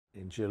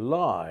In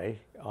July,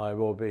 I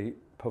will be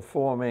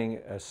performing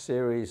a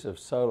series of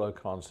solo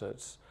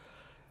concerts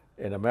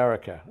in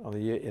America,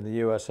 in the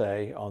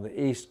USA, on the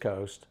East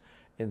Coast,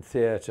 in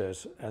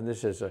theaters. And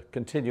this is a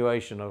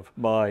continuation of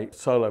my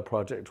solo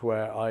project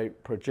where I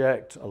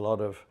project a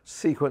lot of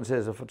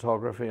sequences of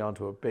photography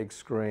onto a big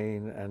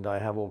screen, and I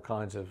have all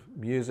kinds of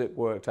music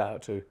worked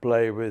out to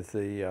play with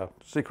the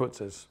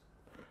sequences.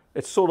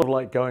 It's sort of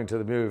like going to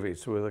the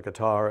movies with a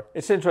guitar.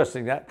 It's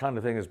interesting, that kind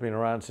of thing has been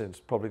around since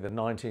probably the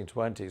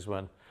 1920s,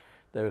 when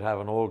they would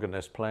have an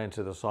organist playing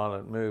to the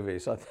silent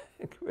movies. I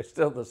think we're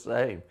still the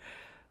same.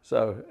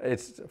 So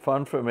it's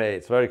fun for me.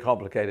 It's very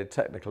complicated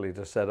technically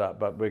to set up,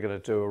 but we're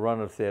going to do a run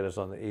of theaters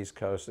on the East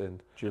Coast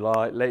in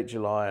July, late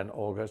July and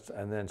August,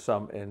 and then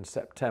some in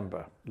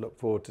September. Look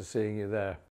forward to seeing you there.